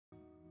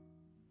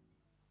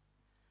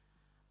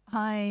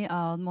Hi,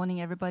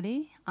 morning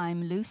everybody.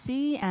 I'm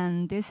Lucy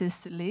and this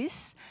is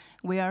Liz.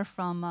 We are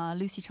from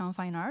Lucie Chang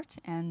Fine Art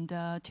and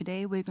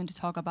today we're going to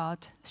talk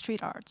about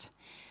street art.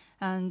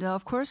 And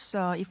of course,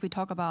 if we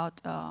talk about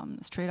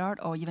street art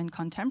or even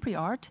contemporary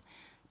art,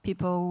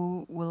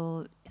 people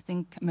will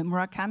think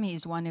Murakami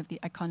is one of the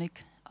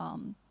iconic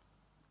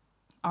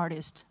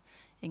artists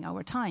in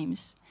our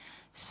times.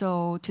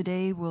 So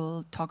today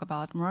we'll talk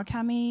about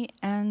Murakami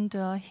and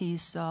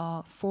his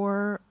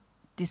 4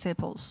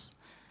 disciples.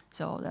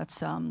 So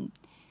that's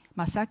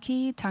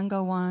Masaki,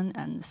 Tanga 1,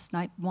 and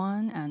Snipe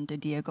 1, and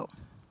Diego.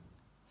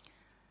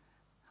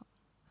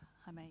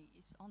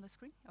 It's on the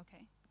screen?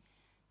 Okay.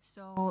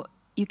 So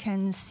you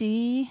can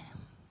see,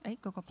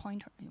 go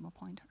pointer.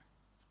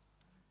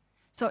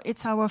 So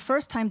it's our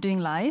first time doing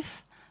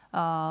live,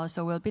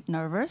 so we're a bit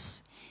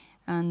nervous.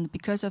 And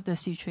because of the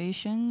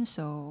situation,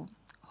 so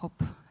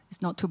hope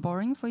it's not too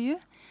boring for you.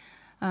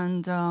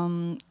 And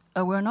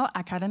we're not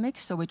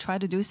academics, so we try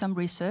to do some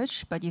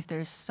research, but if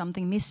there's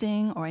something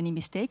missing or any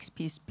mistakes,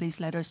 please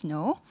let us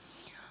know.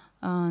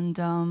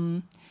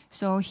 And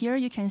so here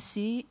you can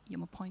see,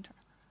 pointer.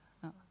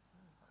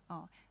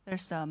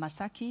 There's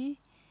Masaki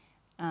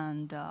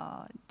and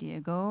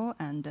Diego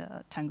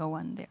and Tango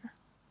 1 there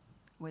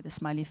with a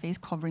smiley face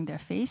covering their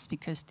face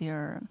because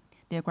they're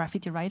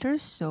graffiti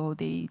writers, so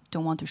they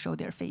don't want to show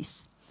their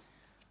face.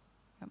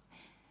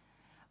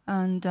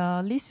 And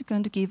Liz is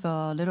going to give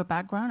a little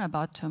background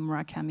about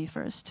Murakami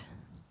first.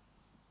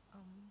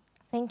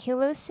 Thank you,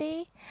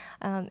 Lucy.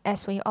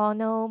 As we all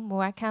know,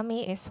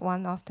 Murakami is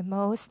one of the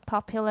most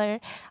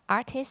popular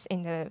artists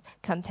in the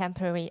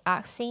contemporary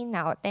art scene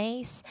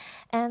nowadays.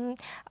 And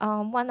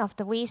one of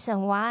the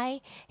reasons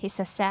why he's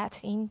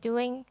success in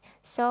doing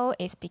so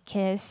is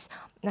because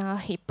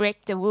he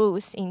breaks the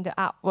rules in the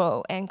art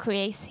world and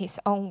creates his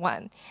own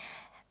one.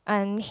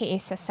 And he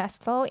is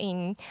successful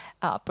in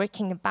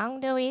breaking the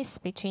boundaries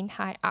between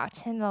high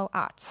art and low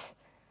art.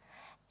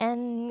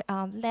 And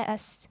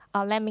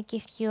let me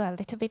give you a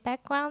little bit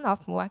background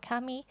of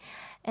Murakami.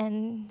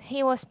 And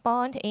he was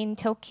born in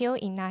Tokyo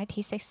in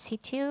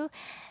 1962,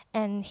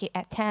 and he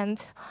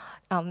attended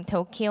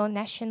Tokyo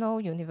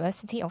National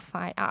University of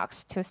Fine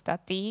Arts to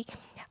study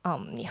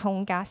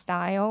Nihonga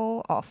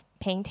style of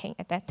painting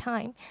at that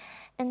time.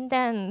 And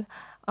then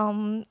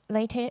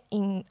later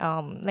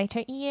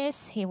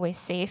years, he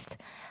received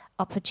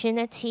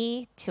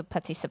opportunity to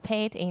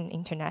participate in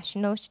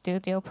international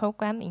studio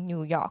program in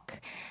New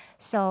York.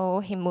 So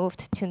he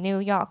moved to New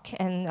York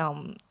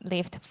and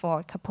lived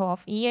for a couple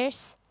of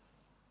years.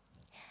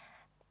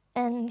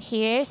 And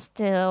here's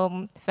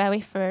the very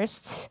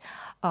first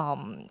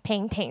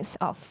paintings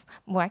of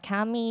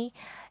Murakami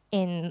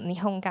in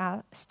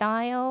Nihonga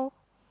style.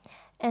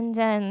 And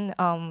then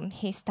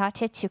he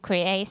started to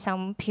create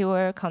some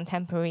pure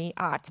contemporary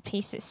art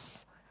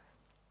pieces.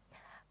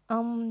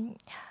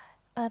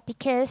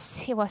 Because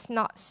he was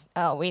not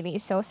really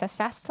so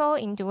successful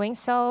in doing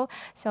so,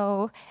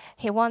 so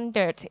he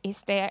wondered,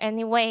 is there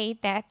any way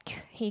that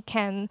he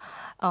can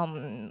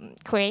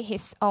create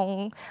his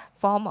own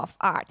form of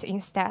art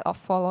instead of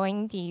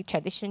following the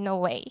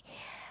traditional way?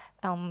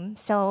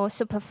 So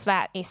super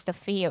flat is the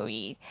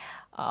theory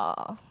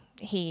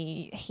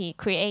he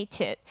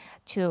created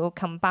to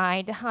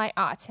combine the high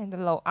arts and the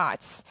low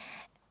arts.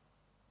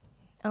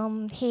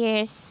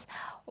 Here's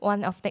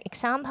one of the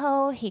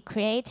examples. He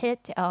created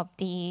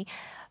the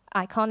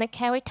iconic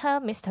character,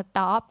 Mr.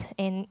 Dob,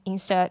 and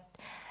insert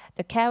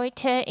the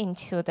character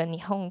into the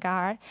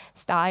Nihonga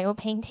style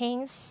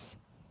paintings.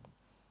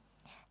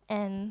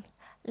 And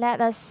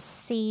let us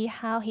see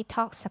how he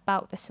talks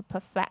about the super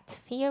flat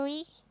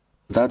theory.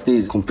 That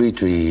is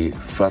completely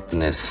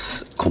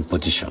flatness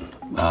composition.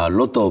 A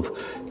lot of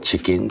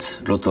chickens,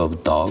 a lot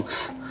of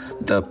dogs.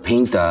 The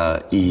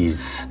painter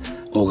is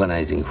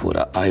organizing for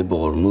the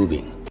eyeball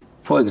moving.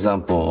 For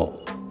example,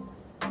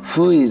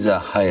 who is the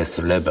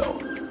highest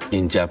level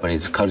in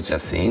Japanese culture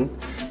scene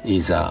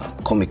is a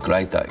comic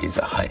writer is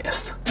the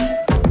highest.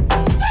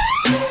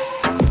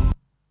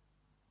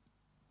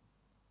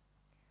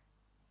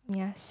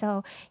 Yeah,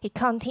 so he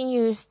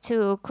continues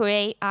to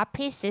create art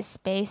pieces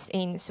based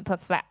in super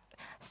flat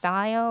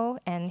style,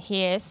 and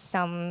here's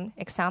some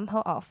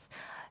example of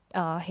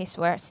his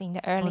works in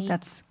the early. Oh,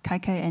 that's Kai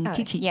Kai and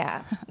Kiki.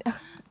 Yeah,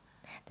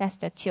 that's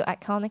the 2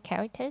 iconic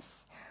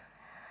characters.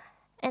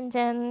 And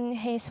then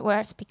his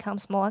works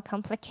becomes more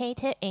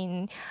complicated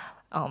in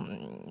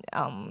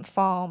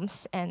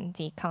forms and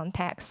the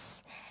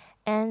context.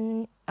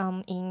 And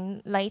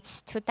in late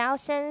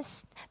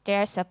 2000s,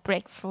 there's a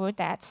breakthrough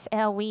that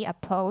LV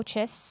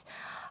approaches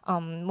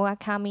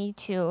Murakami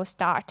to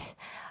start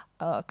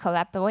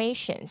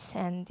collaborations,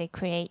 and they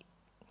create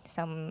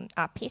some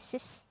art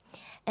pieces.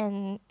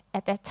 And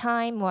at that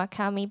time,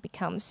 Murakami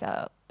becomes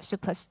a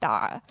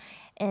superstar,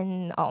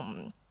 and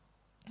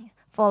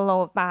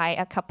followed by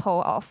a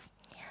couple of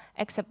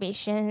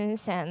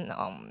exhibitions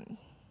and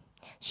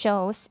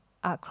shows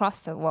across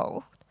the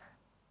world.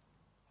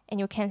 And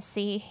you can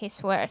see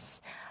his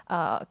works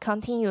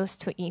continues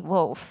to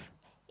evolve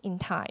in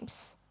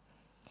times.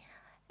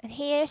 And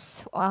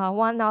here's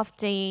one of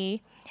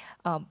the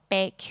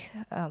big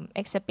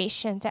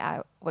exhibition that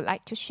I would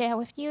like to share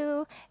with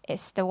you.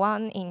 It's the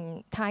one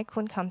in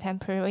Tycoon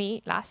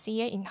Contemporary last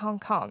year in Hong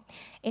Kong.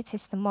 It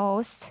is the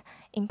most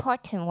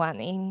important one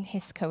in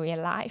his career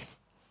life.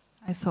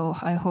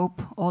 I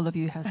hope all of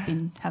you have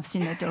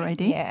seen it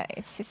already. Yeah,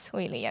 it's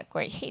really a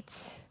great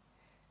hit.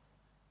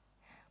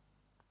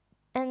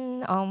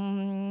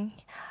 And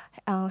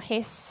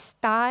his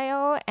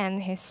style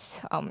and his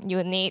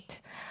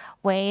unique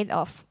way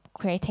of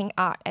creating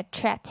art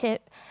attracted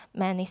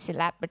many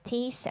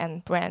celebrities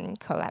and brand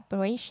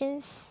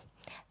collaborations.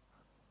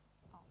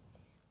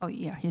 Oh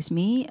yeah, here's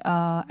me.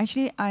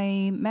 Actually,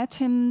 I met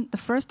him the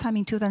first time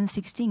in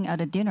 2016 at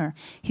a dinner.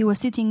 He was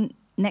sitting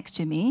next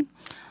to me,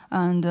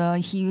 and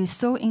he was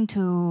so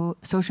into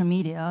social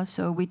media.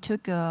 So we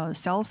took a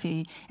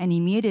selfie, and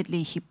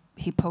immediately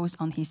he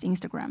posted on his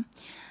Instagram.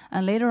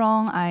 And later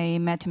on, I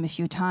met him a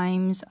few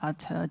times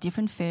at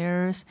different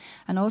fairs,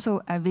 and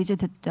also I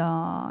visited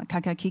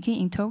Kakakiki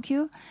in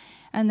Tokyo.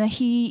 And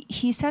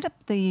he set up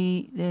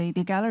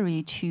the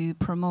gallery to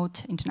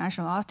promote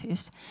international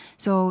artists.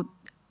 So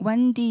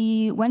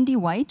Wendy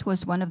White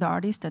was one of the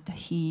artists that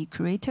he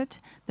created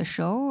the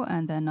show,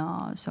 and then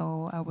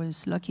so I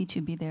was lucky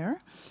to be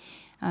there.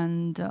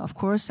 And of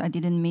course, I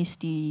didn't miss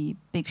the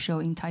big show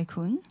in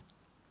Tycoon.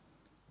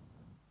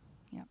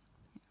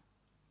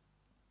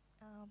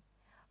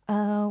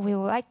 We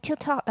would like to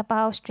talk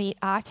about street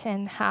art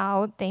and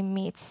how they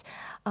meet.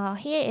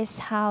 Here is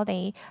how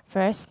they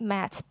first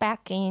met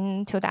back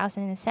in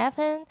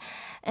 2007.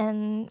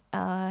 And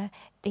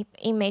the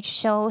image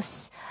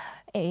shows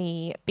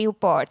a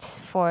billboard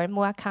for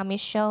Murakami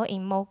show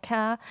in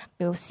Mocha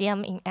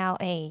Museum in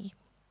LA.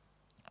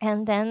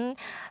 And then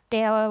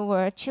there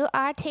were two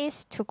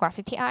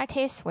graffiti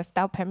artists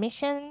without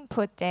permission,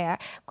 put their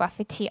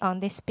graffiti on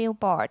this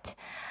billboard.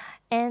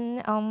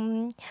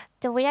 And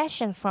the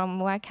reaction from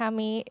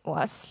Murakami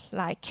was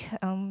like,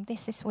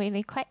 this is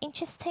really quite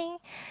interesting.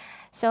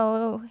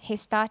 So he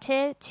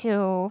started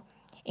to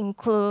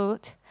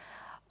include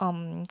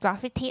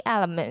graffiti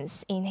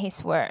elements in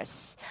his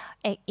works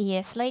 8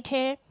 years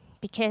later,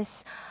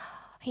 because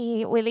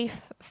he really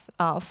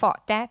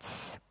thought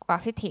that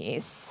graffiti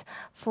is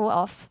full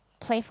of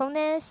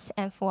playfulness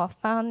and full of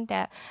fun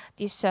that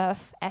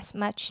deserve as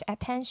much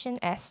attention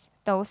as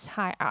those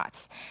high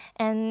arts.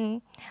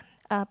 And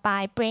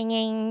by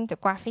bringing the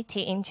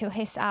graffiti into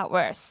his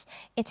artworks,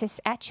 it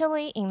is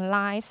actually in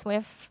line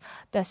with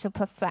the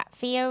super flat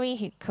theory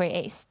he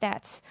creates,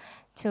 that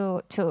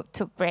to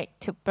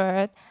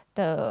blur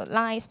the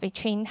lines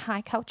between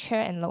high culture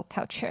and low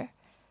culture.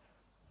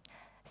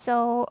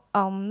 So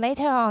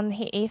later on,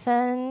 he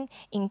even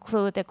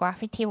included the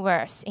graffiti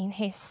works in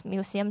his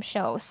museum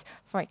shows.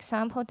 For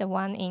example, the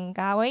one in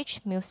Garage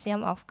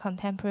Museum of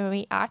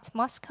Contemporary Art,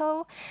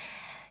 Moscow,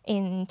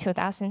 in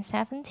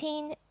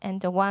 2017,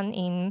 and the one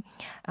in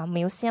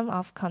Museum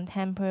of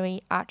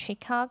Contemporary Art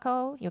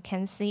Chicago. You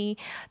can see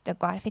the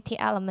graffiti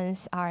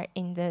elements are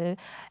in the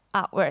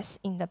artworks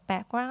in the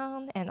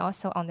background and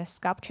also on the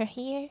sculpture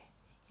here.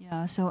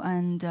 Yeah. So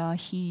and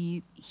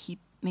he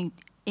made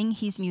in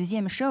his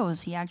museum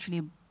shows. He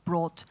actually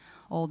brought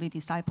all the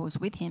disciples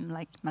with him,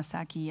 like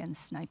Masaki and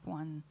Snipe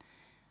One.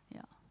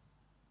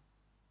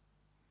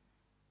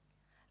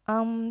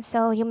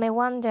 So you may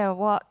wonder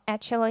what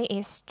actually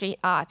is street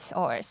art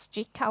or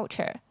street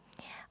culture.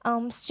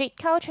 Street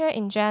culture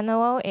in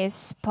general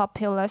is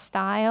popular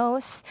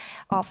styles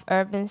of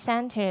urban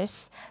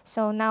centers.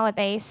 So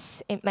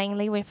nowadays, it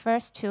mainly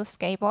refers to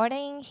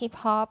skateboarding,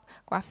 hip-hop,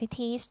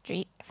 graffiti,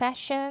 street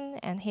fashion,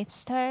 and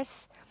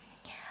hipsters.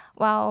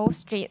 While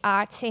street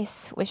art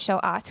is visual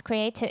art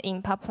created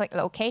in public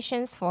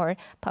locations for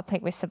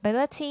public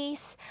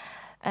visibilities,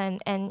 and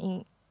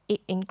it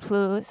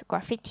includes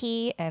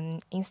graffiti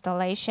and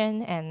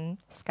installation and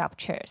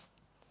sculptures.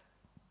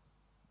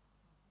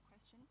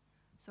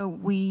 So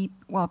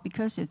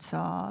because it's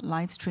a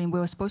live stream, we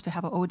were supposed to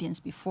have an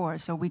audience before,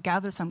 so we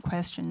gathered some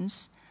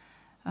questions.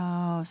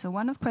 So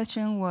one of the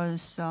questions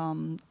was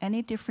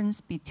any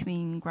difference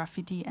between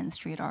graffiti and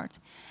street art?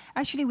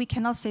 Actually, we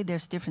cannot say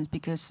there's difference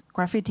because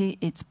graffiti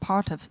is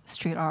part of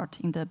street art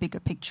in the bigger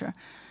picture.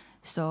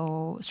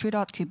 So street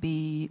art could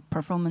be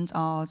performance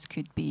arts,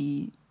 could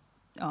be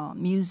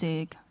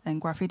music, and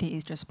graffiti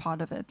is just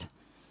part of it.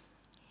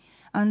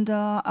 And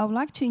I would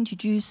like to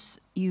introduce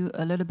you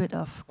a little bit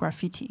of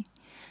graffiti.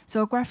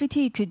 So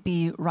graffiti could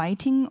be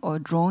writing or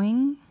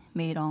drawing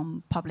made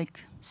on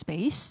public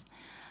space.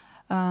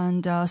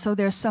 And so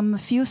there's some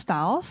few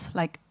styles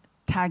like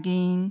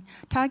tagging.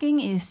 Tagging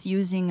is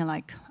using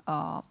like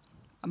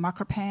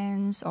marker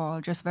pens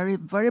or just very,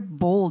 very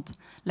bold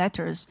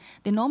letters.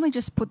 They normally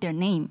just put their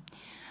name.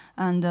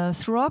 And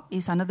throw up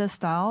is another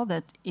style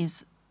that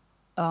is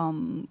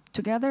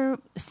together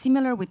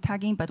similar with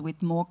tagging but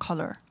with more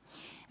color.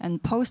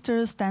 And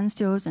posters,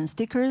 standstills, and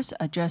stickers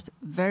are just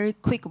very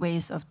quick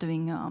ways of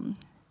doing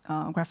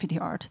graffiti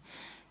art.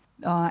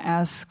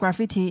 as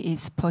graffiti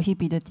is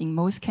prohibited in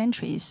most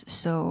countries.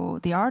 So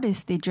the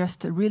artists, they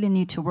just really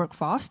need to work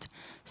fast.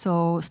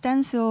 So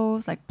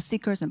stencils, like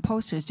stickers and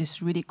posters,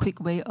 just really quick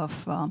way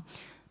of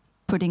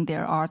putting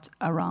their art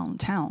around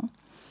town.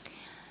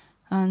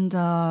 And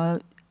a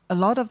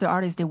lot of the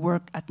artists, they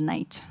work at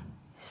night.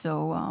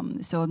 So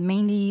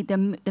mainly,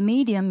 the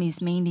medium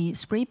is mainly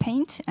spray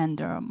paint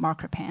and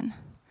marker pen.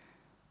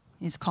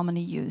 It's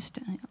commonly used.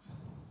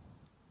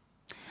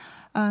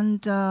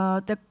 And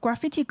the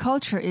graffiti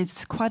culture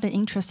is quite an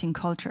interesting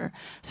culture.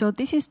 So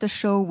this is the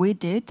show we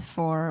did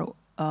for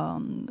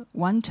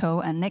One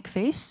Toe and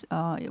Neckface.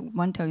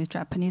 One Toe is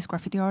Japanese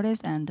graffiti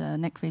artist, and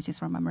Neckface is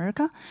from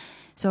America.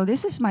 So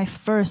this is my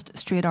first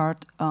street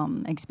art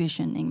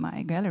exhibition in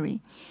my gallery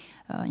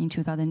in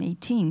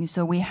 2018.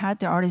 So we had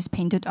the artists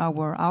painted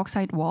our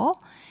outside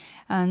wall,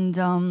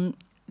 and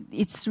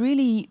it's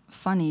really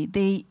funny.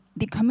 The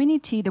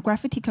community, the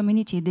graffiti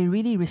community, they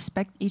really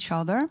respect each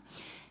other.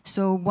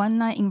 So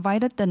when I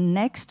invited the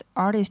next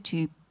artist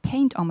to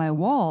paint on my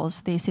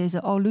walls, they said,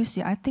 "Oh,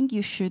 Lucie, I think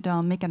you should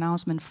make an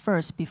announcement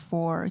first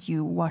before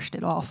you washed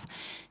it off."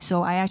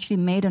 So I actually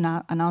made an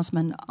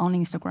announcement on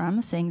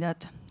Instagram saying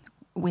that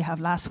we have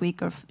last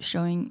week of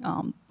showing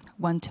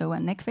One Toe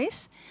and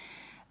Neckface.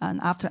 And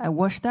after I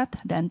washed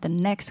that, then the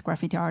next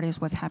graffiti artist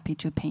was happy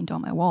to paint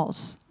on my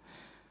walls.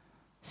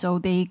 So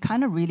they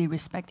kind of really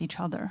respect each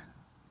other.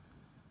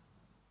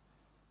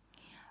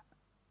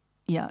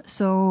 Yeah,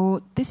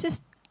 so this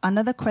is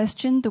another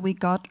question that we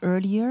got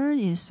earlier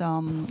is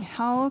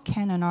how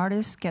can an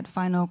artist get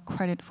final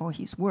credit for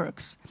his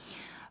works?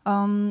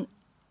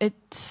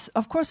 It's,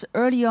 of course,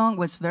 early on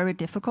was very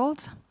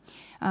difficult.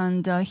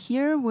 And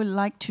here we'd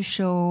like to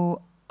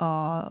show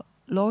a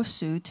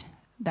lawsuit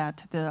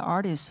that the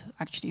artist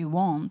actually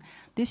won.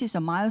 This is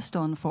a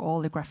milestone for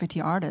all the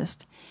graffiti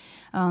artists.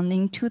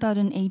 In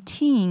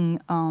 2018,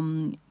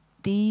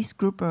 these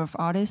group of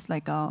artists,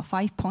 like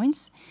 5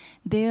 Points,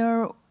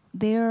 their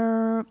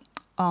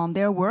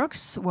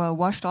works were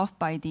washed off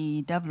by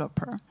the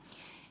developer,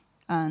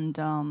 and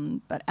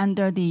but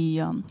under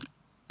the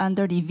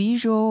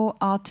Visual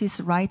Artists'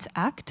 Rights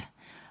Act,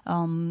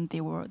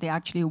 they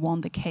actually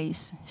won the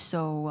case.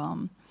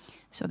 So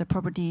the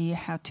property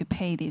had to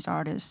pay these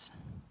artists,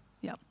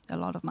 a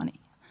lot of money.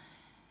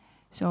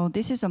 So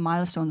this is a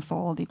milestone for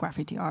all the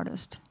graffiti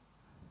artists.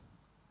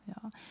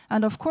 Yeah.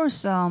 And of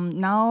course,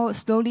 now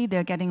slowly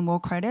they're getting more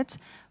credits.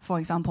 For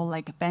example,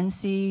 like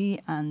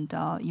Banksy and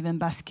even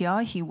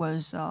Basquiat, he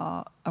was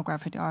a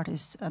graffiti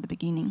artist at the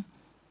beginning.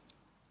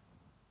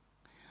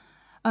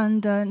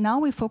 And now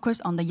we focus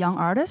on the young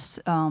artists,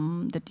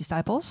 the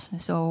disciples.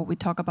 So we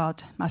talk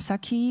about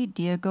Masaki,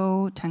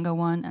 Diego, Tango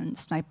One, and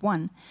Snipe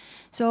One.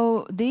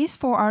 So these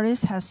 4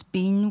 artists has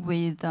been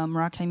with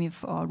Murakami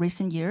for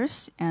recent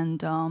years, and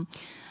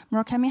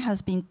Murakami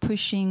has been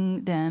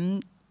pushing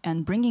them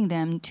and bringing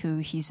them to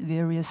his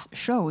various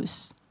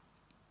shows.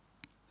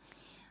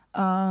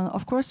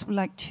 Of course, we'd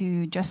like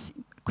to just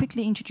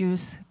quickly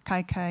introduce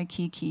Kaikai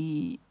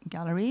Kiki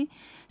Gallery.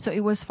 So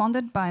it was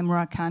founded by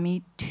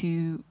Murakami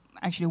to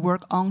actually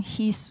work on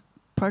his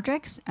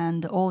projects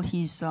and all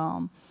his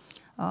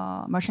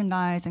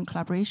merchandise and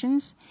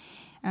collaborations.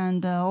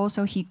 And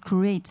also he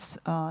creates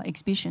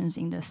exhibitions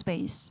in the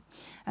space.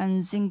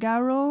 And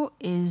Zingaro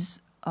is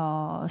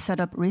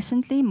set up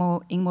recently,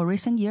 in more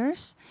recent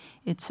years.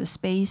 It's a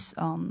space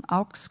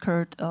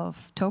outskirts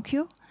of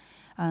Tokyo,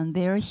 and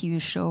there he will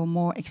show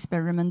more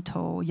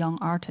experimental young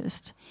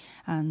artists,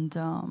 and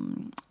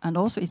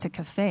also it's a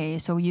cafe,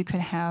 so you could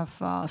have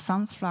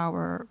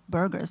sunflower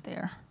burgers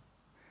there.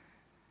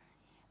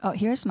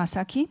 Here's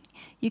Masaki.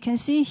 You can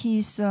see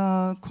he's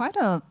quite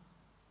a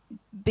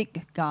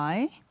big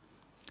guy,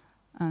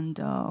 and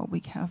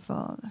we have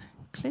a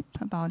clip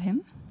about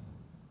him.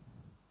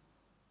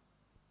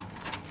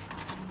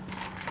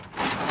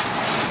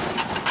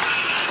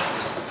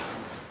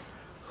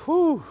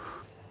 Whew.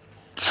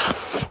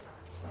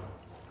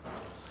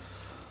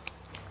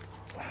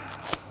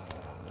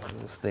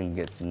 This thing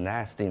gets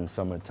nasty in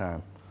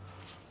summertime.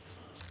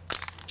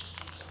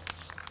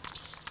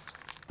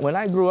 When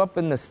I grew up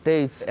in the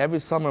States, every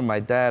summer my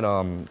dad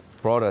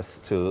brought us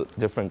to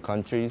different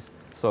countries.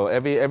 So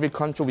every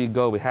country we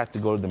go, we had to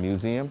go to the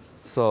museum.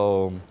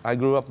 So I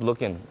grew up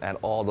looking at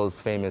all those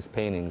famous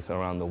paintings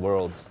around the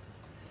world.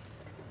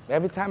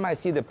 Every time I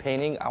see the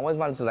painting, I always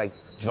wanted to like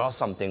draw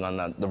something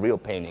on the real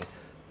painting.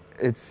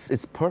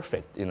 It's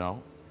perfect, you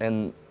know,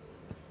 and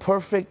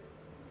perfect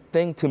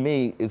thing to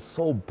me is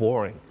so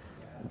boring.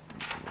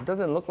 Does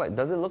it look like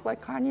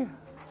Kanye?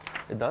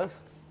 It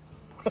does.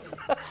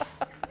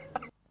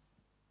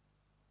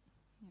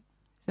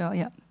 So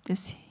yeah,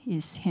 this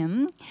is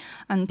him,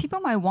 and people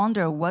might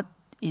wonder what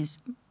does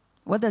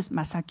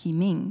Masaki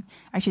mean?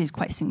 Actually, it's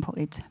quite simple.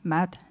 It's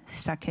mad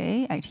sake.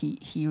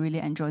 He really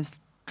enjoys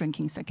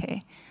drinking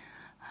sake.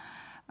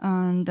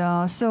 And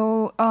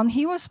so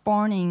he was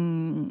born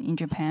in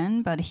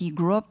Japan, but he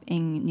grew up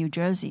in New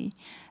Jersey.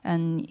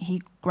 And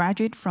he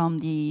graduated from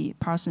the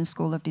Parsons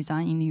School of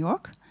Design in New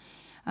York.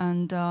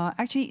 And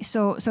actually,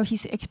 so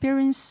his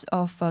experience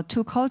of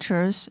two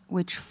cultures,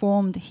 which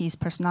formed his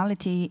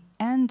personality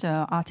and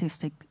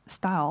artistic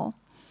style.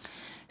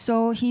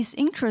 So his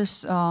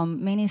interest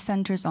mainly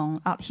centers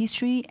on art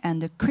history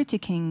and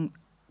critiquing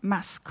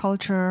mass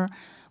culture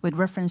with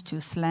reference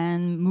to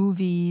slang,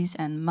 movies,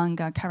 and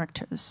manga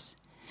characters.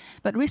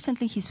 But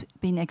recently, he's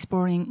been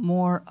exploring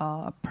more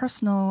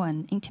personal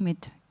and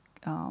intimate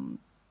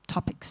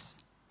topics.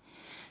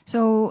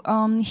 So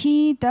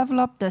he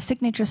developed the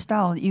signature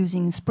style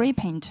using spray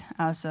paint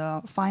as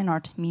a fine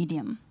art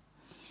medium.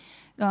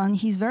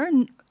 He's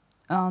very,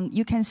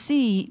 you can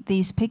see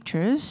these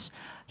pictures.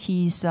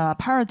 He's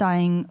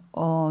parodying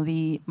all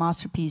the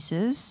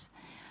masterpieces.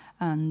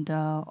 And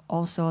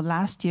also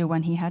last year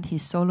when he had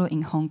his solo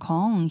in Hong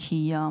Kong,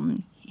 he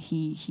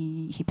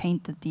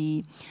painted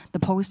the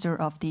poster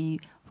of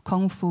the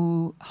Kung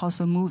Fu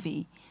Hustle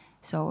movie.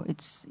 So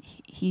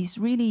he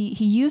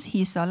used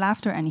his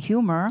laughter and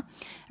humor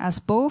as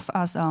both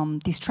as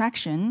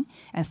distraction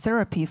and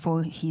therapy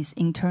for his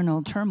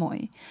internal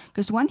turmoil.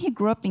 Because when he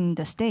grew up in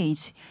the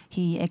States,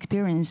 he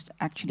experienced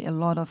actually a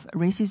lot of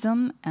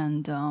racism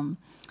and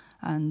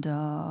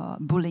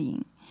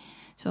bullying.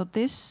 So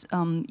this,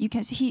 you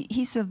can see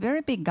he's a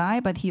very big guy,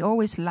 but he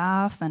always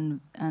laugh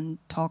and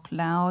talk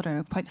loud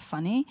or quite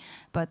funny.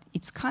 But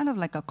it's kind of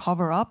like a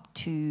cover up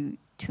to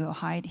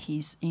hide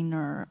his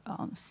inner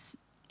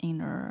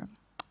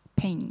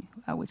pain,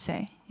 I would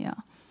say. Yeah.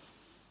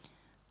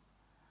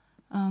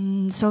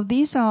 So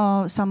these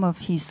are some of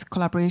his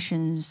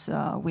collaborations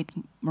with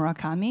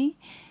Murakami.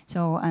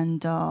 So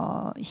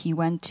he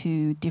went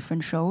to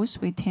different shows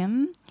with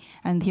him.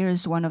 And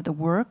here's one of the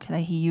work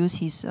that he used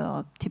his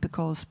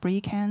typical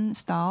spray can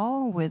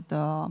style with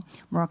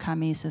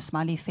Murakami's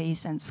smiley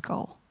face and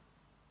skull.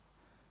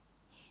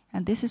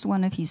 And this is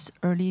one of his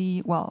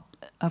early,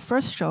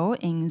 first show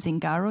in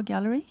Zingaro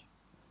Gallery.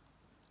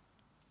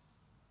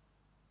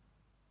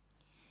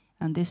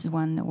 And this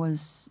one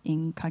was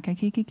in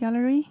Kakakiki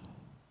Gallery.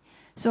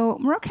 So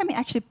Murakami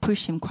actually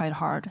pushed him quite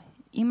hard.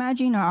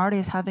 Imagine an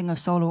artist having a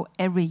solo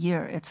every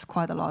year. It's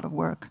quite a lot of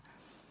work.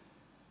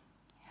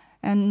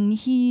 And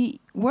he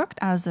worked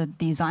as a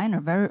designer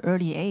very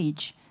early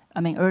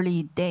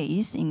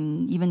days.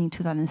 Even in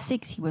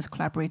 2006, he was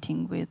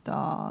collaborating with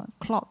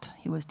Clot.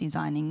 He was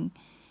designing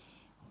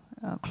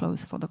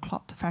clothes for the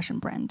Clot fashion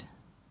brand.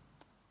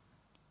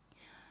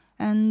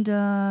 And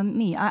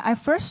I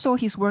first saw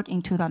his work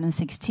in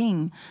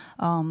 2016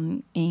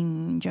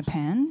 in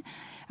Japan.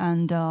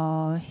 And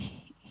I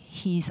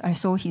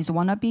saw his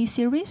Wannabe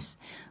series,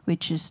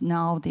 which is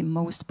now the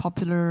most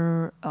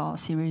popular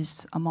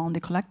series among the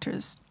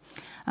collectors.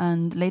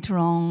 And later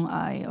on,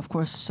 I, of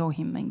course, saw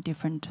him in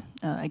different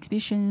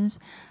exhibitions.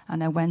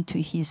 And I went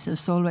to his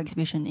solo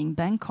exhibition in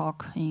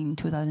Bangkok in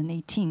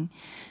 2018,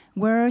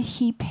 where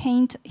he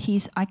painted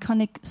his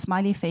iconic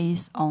smiley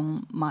face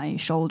on my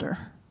shoulder.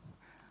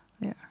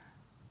 There.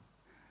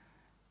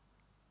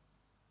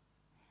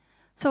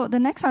 So the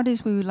next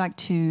artist we would like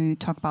to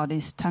talk about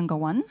is Tango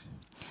One.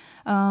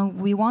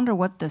 We wonder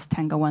what does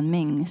Tango One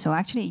mean. So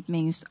actually it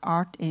means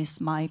art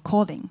is my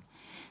calling.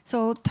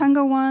 So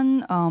Tango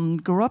One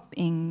grew up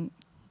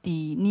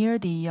near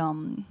the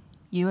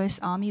U.S.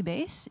 Army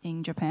base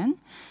in Japan.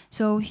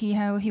 So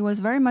he was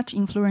very much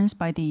influenced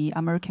by the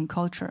American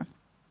culture.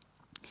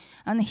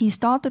 And he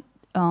started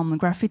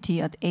graffiti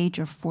at the age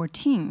of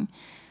 14.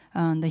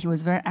 And he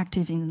was very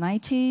active in the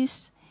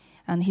 90s.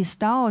 And his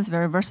style is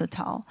very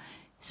versatile.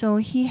 So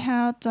he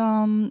had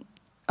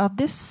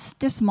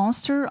this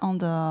monster on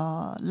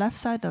the left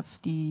side of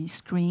the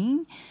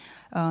screen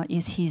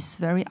is his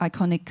very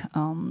iconic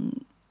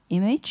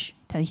image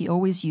that he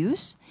always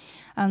used.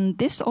 And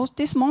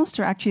this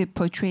monster actually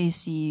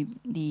portrays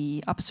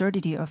the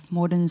absurdity of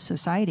modern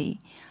society,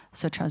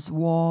 such as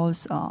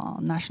wars,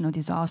 national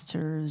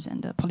disasters,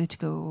 and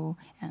political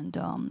and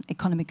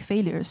economic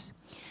failures.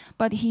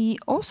 But he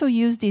also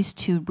used this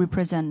to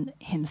represent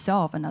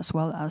himself and as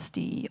well as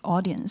the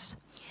audience.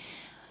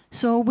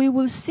 So we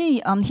will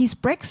see his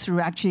breakthrough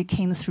actually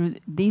came through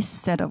this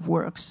set of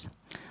works,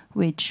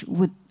 which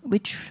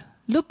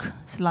look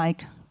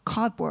like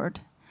cardboard,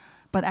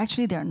 but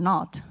actually they're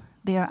not.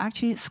 They are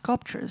actually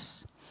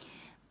sculptures.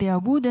 They are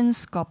wooden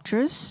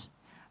sculptures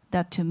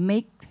that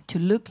to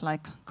look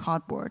like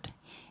cardboard.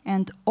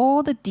 And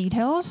all the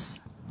details,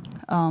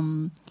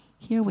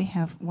 here we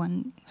have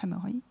one,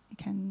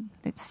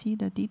 let's see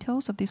the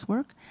details of this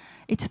work.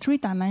 It's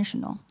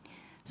 3-dimensional.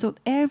 So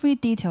every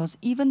details,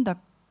 even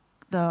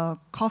the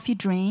coffee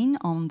drain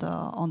on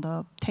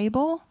the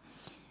table,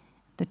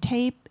 the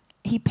tape,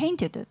 he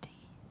painted it.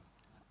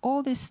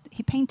 All this,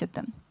 he painted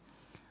them.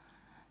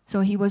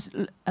 So he was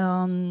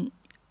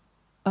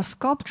a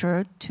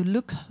sculpture to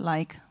look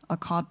like a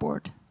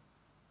cardboard.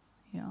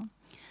 Yeah.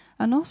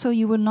 And also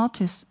you will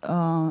notice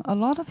a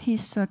lot of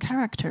his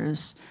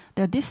characters,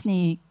 they're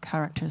Disney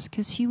characters,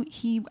 because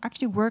he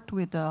actually worked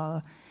with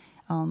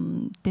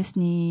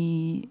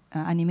Disney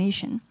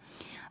animation.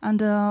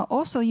 And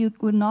also you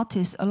would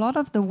notice a lot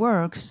of the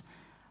works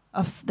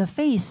of the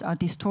face are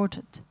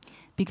distorted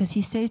because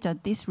he says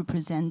that this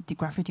represents the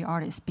graffiti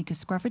artists,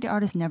 because graffiti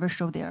artists never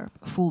show their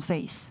full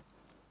face.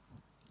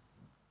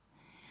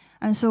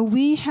 And so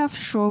we have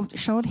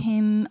showed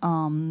him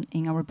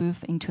in our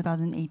booth in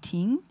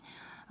 2018,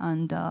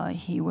 and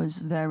he was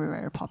very,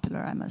 very popular,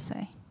 I must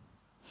say.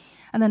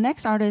 And the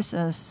next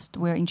artist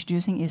we're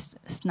introducing is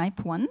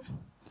Snipe One.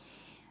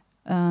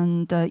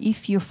 And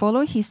if you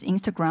follow his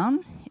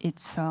Instagram,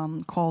 it's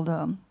called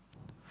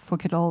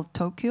Fukidol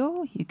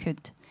Tokyo. You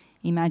could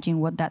imagine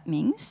what that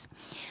means.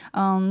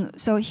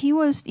 So he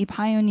was a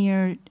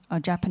pioneer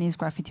Japanese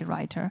graffiti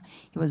writer.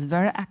 He was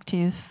very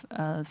active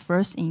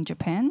first in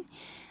Japan,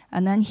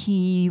 and then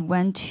he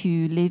went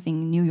to live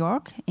in New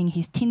York in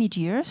his teenage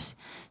years.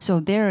 So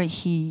there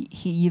he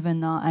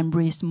even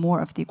embraced more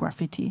of the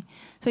graffiti.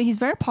 So he's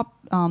very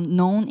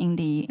known in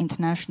the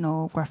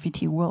international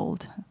graffiti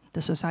world,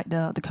 the society,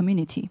 the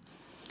community.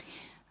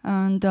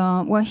 And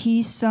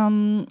he's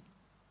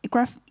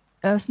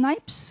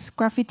Snipe's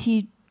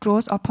graffiti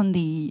draws upon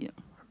the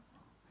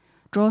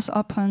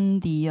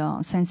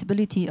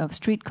sensibility of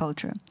street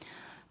culture,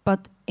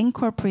 but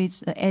incorporates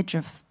the edge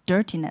of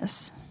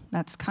dirtiness.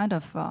 That's kind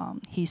of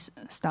his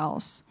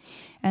styles.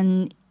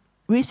 And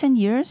recent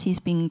years, he's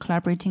been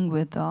collaborating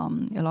with a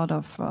lot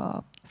of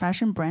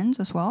fashion brands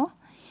as well.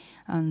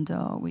 And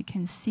we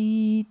can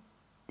see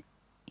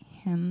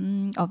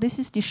him. Oh, this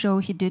is the show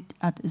he did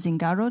at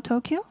Zingaro,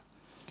 Tokyo.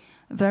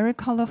 Very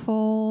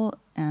colorful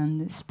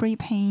and spray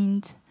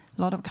paint,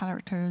 a lot of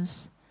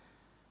characters.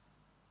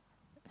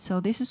 So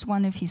this is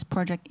one of his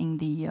projects in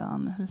the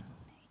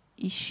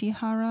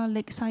Ishihara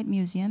Lakeside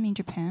Museum in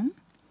Japan.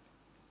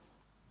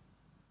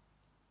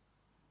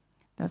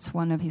 That's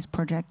one of his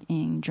projects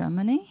in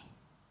Germany.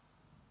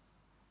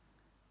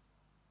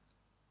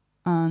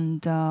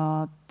 And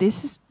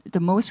this is the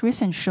most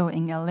recent show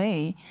in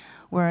LA,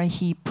 where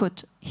he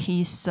put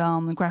his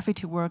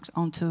graffiti works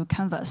onto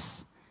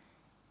canvas.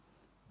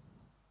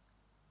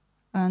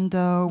 And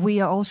we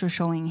are also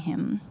showing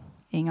him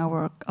in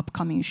our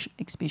upcoming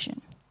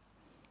exhibition.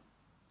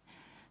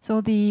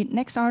 So the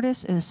next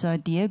artist is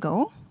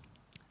Diego.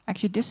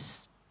 Actually,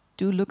 this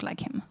do look like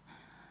him.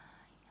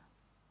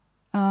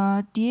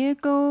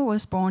 Diego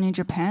was born in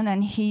Japan,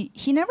 and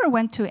he never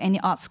went to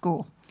any art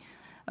school.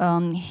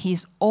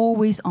 He's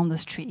always on the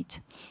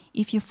street.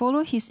 If you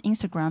follow his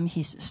Instagram,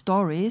 his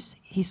stories,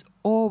 he's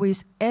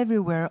always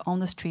everywhere on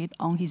the street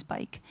on his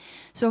bike.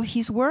 So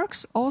his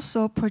works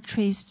also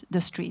portrays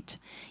the street.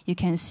 You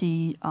can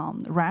see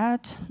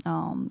rat,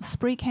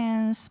 spray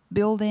cans,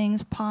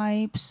 buildings,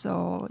 pipes,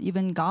 or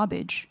even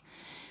garbage.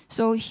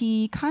 So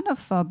he kind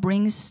of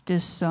brings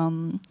this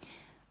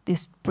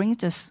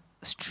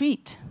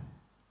street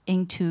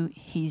into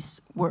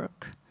his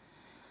work.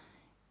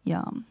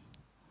 Yeah.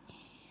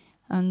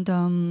 And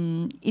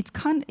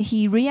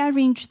he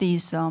rearranged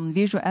these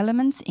visual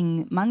elements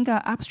in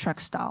manga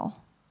abstract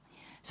style.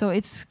 So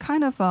it's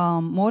kind of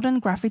a modern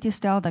graffiti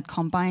style that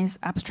combines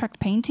abstract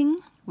painting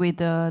with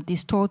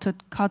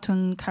distorted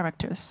cartoon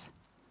characters.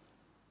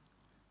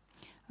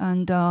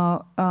 And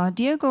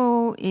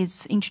Diego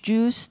is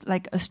introduced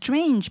like a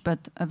strange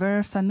but a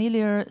very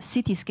familiar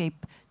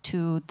cityscape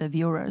to the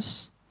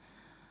viewers.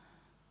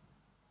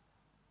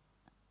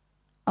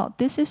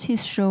 This is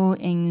his show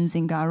in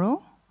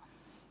Zingaro.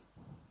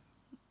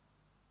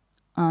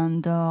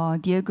 And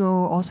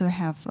Diego also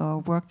have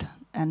worked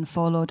and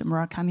followed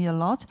Murakami a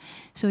lot.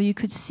 So you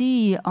could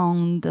see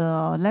on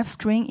the left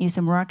screen is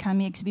a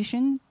Murakami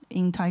exhibition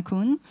in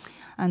Tycoon.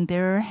 And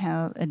there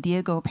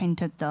Diego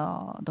painted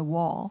the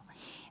wall.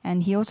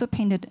 And he also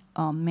painted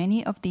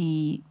many of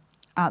the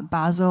Art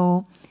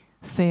Basel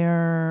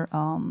fair,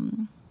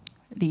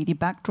 the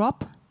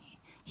backdrop.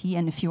 He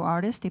and a few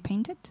artists, they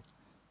painted.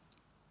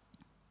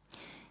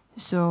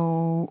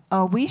 So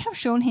we have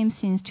shown him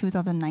since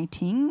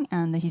 2019,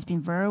 and he's been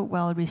very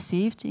well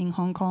received in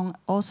Hong Kong,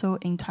 also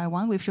in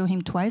Taiwan. We've shown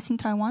him twice in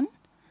Taiwan.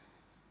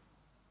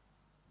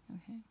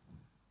 Okay.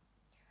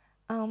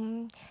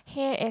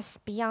 Here is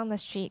Beyond the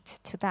Street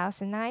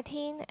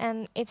 2019,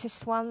 and it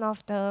is one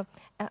of the,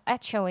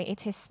 actually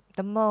it is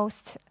the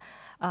most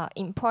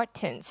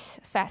important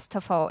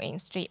festival in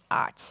street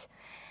art.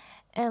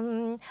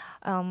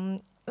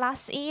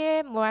 Last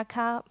year,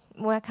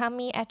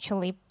 Murakami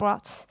actually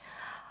brought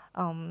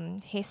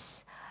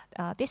his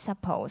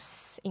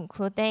disciples,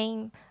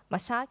 including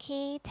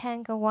Masaki,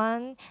 Tango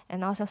One,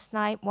 and also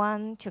Snipe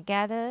One,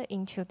 together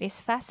into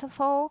this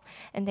festival,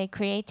 and they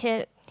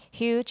created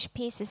huge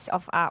pieces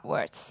of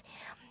artworks,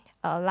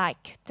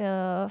 like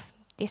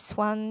this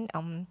one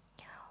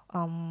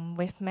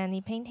with many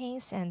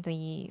paintings and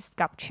the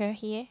sculpture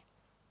here.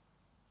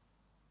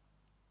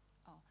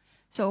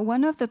 So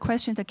one of the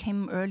questions that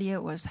came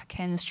earlier was,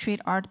 can street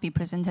art be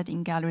presented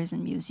in galleries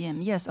and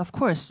museums? Yes, of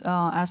course.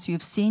 As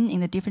you've seen in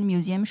the different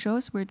museum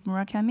shows with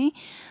Murakami,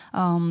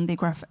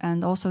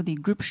 and also the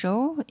group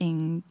show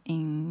in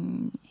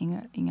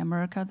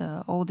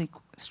America, all the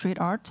street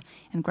art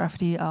and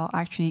graffiti are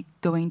actually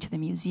going to the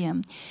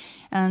museum.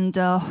 And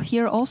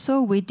here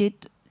also we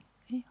did.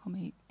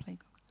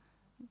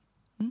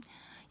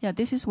 Yeah,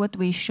 this is what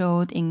we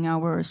showed in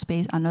our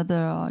space,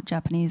 another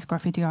Japanese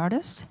graffiti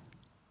artist.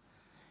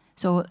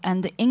 So,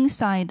 and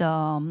inside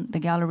the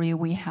gallery,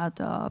 we had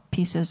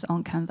pieces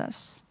on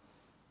canvas.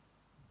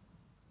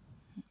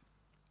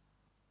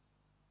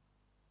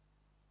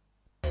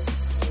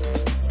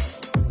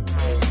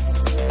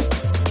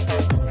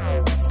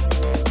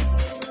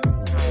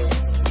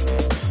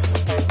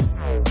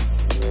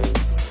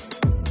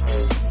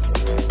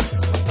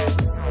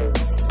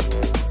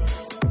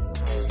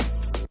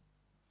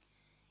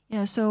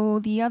 Yeah, so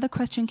the other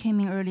question came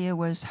in earlier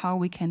was how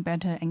we can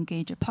better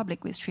engage the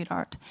public with street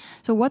art.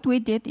 So what we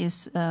did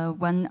is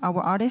when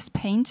our artists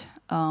paint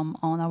on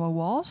our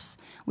walls,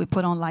 we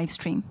put on live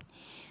stream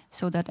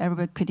so that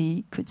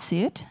everybody could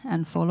see it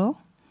and follow.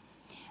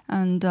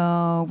 And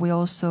we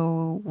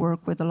also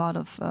work with a lot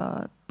of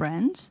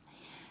brands.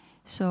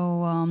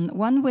 So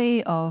one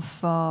way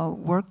of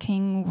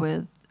working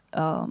with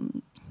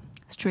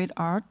street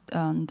art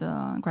and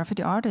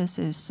graffiti artists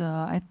is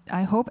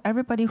I hope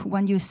everybody,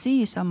 when you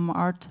see some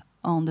art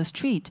on the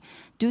street,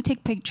 do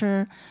take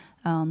picture,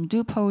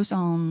 do post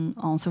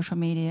on social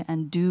media,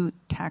 and do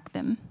tag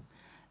them.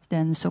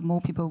 Then so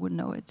more people would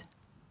know it.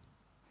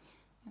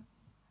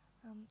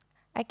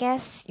 I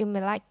guess you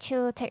may like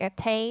to take a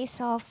taste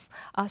of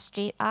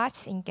street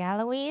arts in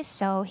galleries,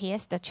 so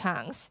here's the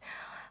chance.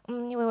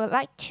 We would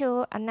like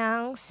to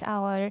announce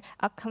our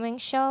upcoming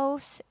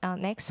shows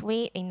next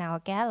week in our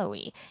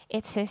gallery.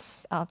 It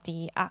is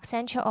the Art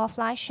Central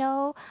offline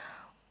show,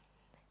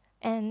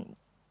 and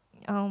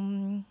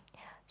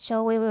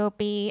so we will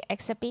be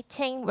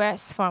exhibiting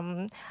works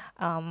from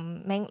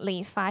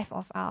mainly 5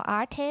 of our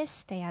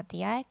artists. They are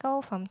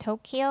Diego from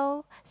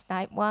Tokyo,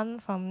 Snipe One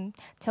from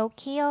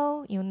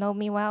Tokyo, You Know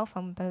Me Well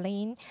from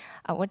Berlin,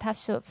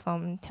 Wutasut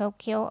from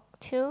Tokyo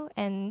too,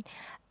 and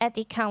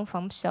Eddie Kang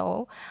from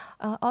Seoul.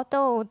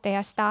 Although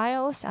their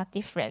styles are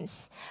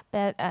different,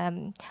 but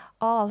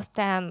all of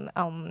them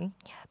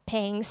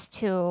pains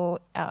to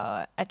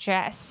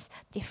address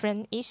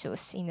different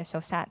issues in the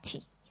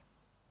society.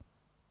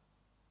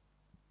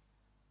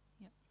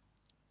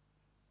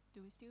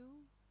 Do we still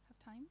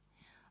have time?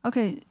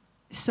 Okay,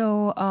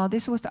 so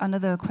this was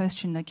another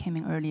question that came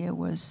in earlier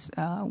was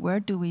where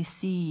do we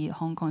see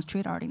Hong Kong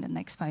street art in the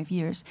next 5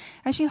 years?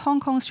 Actually, Hong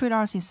Kong street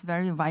art is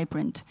very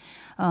vibrant.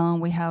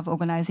 We have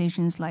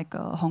organizations like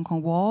Hong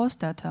Kong Walls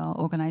that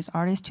organize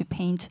artists to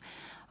paint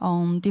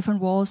on different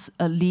walls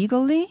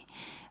legally.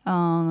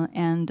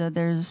 And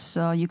there's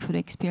you could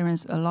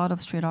experience a lot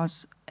of street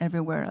arts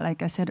everywhere.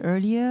 Like I said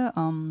earlier,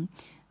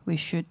 we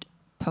should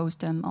post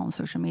them on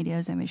social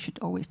medias and we should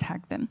always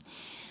tag them.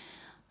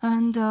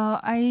 And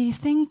I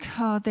think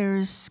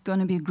there's going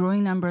to be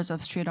growing numbers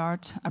of street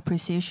art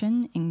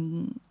appreciation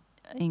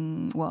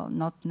in well,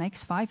 not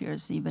next 5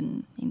 years,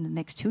 even in the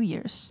next 2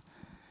 years.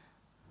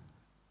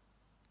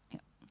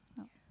 Yeah.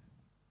 No.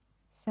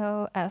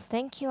 So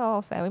thank you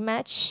all very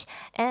much.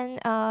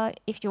 And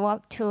if you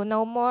want to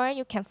know more,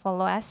 you can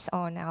follow us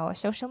on our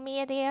social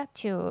media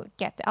to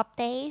get the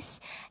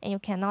updates. And you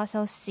can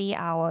also see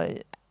our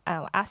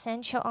Art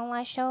Central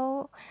online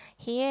show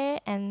here.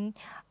 And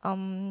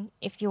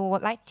if you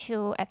would like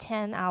to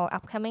attend our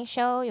upcoming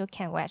show, you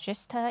can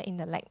register in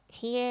the link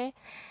here.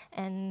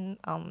 And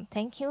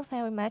thank you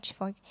very much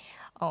for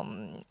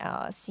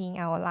seeing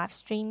our live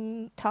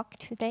stream talk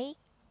today.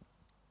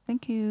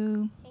 Thank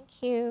you.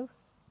 Thank you.